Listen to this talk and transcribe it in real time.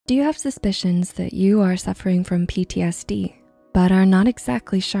Do you have suspicions that you are suffering from PTSD, but are not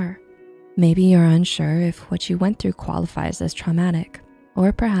exactly sure? Maybe you're unsure if what you went through qualifies as traumatic,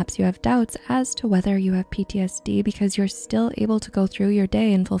 or perhaps you have doubts as to whether you have PTSD because you're still able to go through your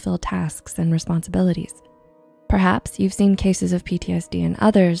day and fulfill tasks and responsibilities. Perhaps you've seen cases of PTSD in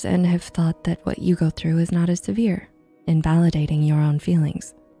others and have thought that what you go through is not as severe, invalidating your own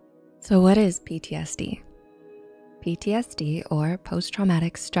feelings. So what is PTSD? PTSD, or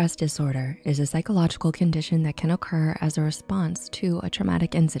post-traumatic stress disorder, is a psychological condition that can occur as a response to a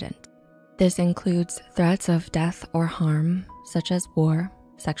traumatic incident. This includes threats of death or harm, such as war,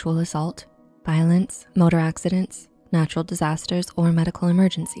 sexual assault, violence, motor accidents, natural disasters, or medical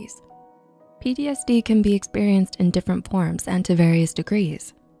emergencies. PTSD can be experienced in different forms and to various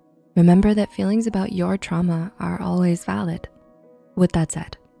degrees. Remember that feelings about your trauma are always valid. With that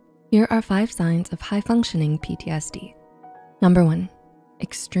said, here are 5 signs of high-functioning PTSD. Number 1,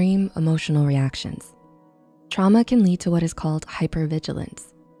 extreme emotional reactions. Trauma can lead to what is called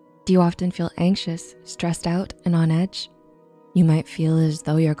hypervigilance. Do you often feel anxious, stressed out, and on edge? You might feel as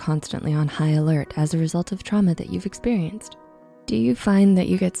though you're constantly on high alert as a result of trauma that you've experienced. Do you find that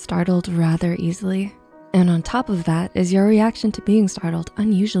you get startled rather easily? And on top of that, is your reaction to being startled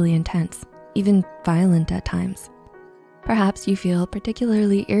unusually intense, even violent at times? Perhaps you feel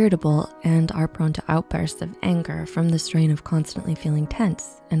particularly irritable and are prone to outbursts of anger from the strain of constantly feeling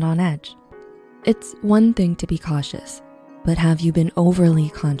tense and on edge. It's one thing to be cautious, but have you been overly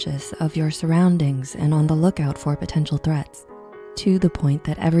conscious of your surroundings and on the lookout for potential threats, to the point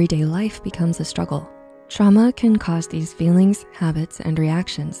that everyday life becomes a struggle? Trauma can cause these feelings, habits, and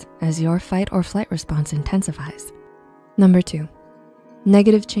reactions as your fight or flight response intensifies. Number 2,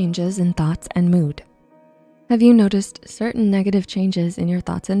 negative changes in thoughts and mood. Have you noticed certain negative changes in your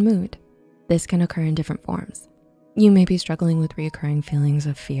thoughts and mood? This can occur in different forms. You may be struggling with recurring feelings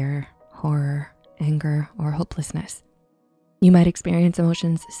of fear, horror, anger, or hopelessness. You might experience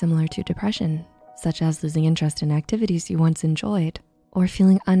emotions similar to depression, such as losing interest in activities you once enjoyed, or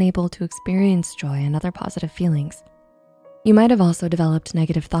feeling unable to experience joy and other positive feelings. You might have also developed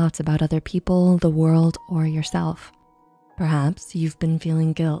negative thoughts about other people, the world, or yourself. Perhaps you've been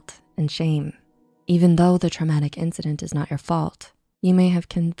feeling guilt and shame. Even though the traumatic incident is not your fault, you may have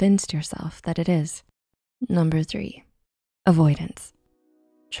convinced yourself that it is. Number 3, avoidance.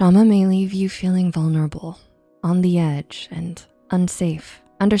 Trauma may leave you feeling vulnerable, on the edge, and unsafe,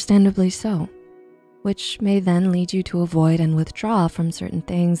 understandably so, which may then lead you to avoid and withdraw from certain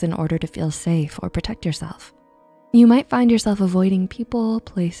things in order to feel safe or protect yourself. You might find yourself avoiding people,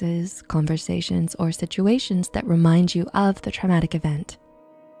 places, conversations, or situations that remind you of the traumatic event.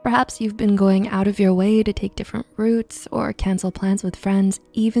 Perhaps you've been going out of your way to take different routes or cancel plans with friends,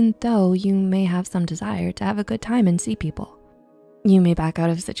 even though you may have some desire to have a good time and see people. You may back out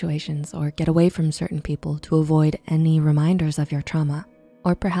of situations or get away from certain people to avoid any reminders of your trauma,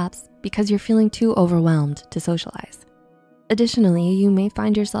 or perhaps because you're feeling too overwhelmed to socialize. Additionally, you may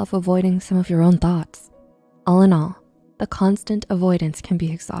find yourself avoiding some of your own thoughts. All in all, the constant avoidance can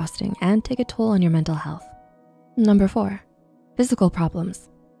be exhausting and take a toll on your mental health. Number 4, physical problems.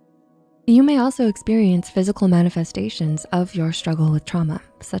 You may also experience physical manifestations of your struggle with trauma,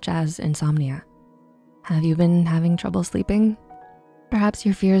 such as insomnia. Have you been having trouble sleeping? Perhaps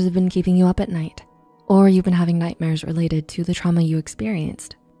your fears have been keeping you up at night, or you've been having nightmares related to the trauma you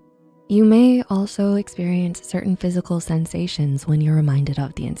experienced. You may also experience certain physical sensations when you're reminded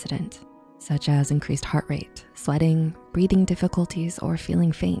of the incident, such as increased heart rate, sweating, breathing difficulties, or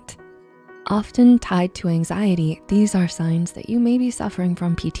feeling faint. Often tied to anxiety, these are signs that you may be suffering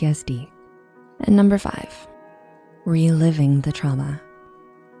from PTSD. And number 5, reliving the trauma.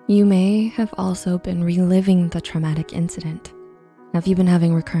 You may have also been reliving the traumatic incident. Have you been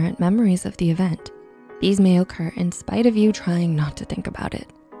having recurrent memories of the event? These may occur in spite of you trying not to think about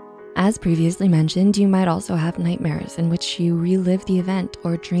it. As previously mentioned, you might also have nightmares in which you relive the event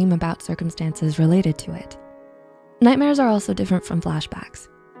or dream about circumstances related to it. Nightmares are also different from flashbacks,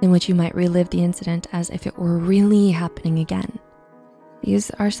 in which you might relive the incident as if it were really happening again.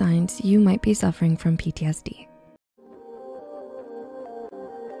 These are signs you might be suffering from PTSD.